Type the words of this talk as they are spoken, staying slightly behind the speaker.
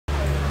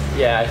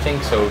Yeah, I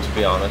think so, to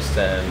be honest.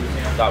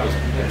 That was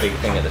the big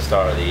thing at the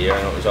start of the year,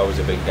 and it was always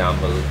a big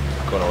gamble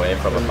going away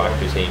from a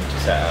factory team to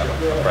set up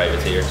a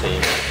privateer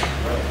team,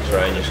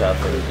 surround yourself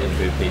in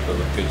good people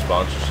with good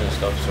sponsors and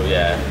stuff. So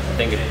yeah, I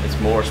think it's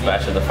more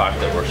special the fact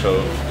that we're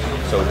so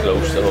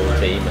close to the whole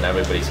team and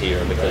everybody's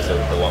here because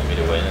they want me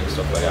to win and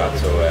stuff like that.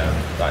 So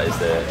that is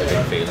the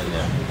big feeling,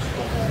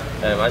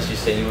 yeah. As you've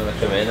seen when I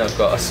come in, I've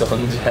got a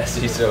son,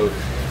 Jesse, so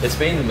it's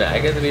been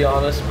mega, to be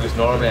honest, because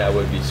normally I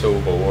would be so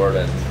bored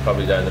and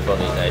probably down the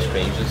front eating ice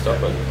creams and stuff,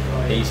 but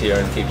he's here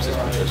and keeps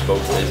us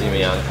both busy,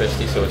 me and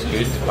Christy, so it's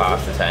good to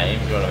pass the time,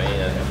 you know what I mean?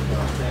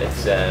 And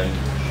it's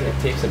it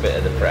takes a bit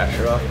of the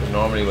pressure off, because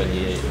normally when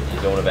you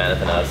don't have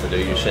anything else to do,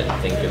 you're sitting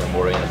thinking and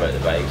worrying about the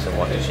bikes and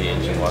what to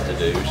change and what to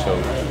do,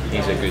 so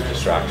he's a good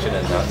distraction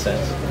in that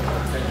sense.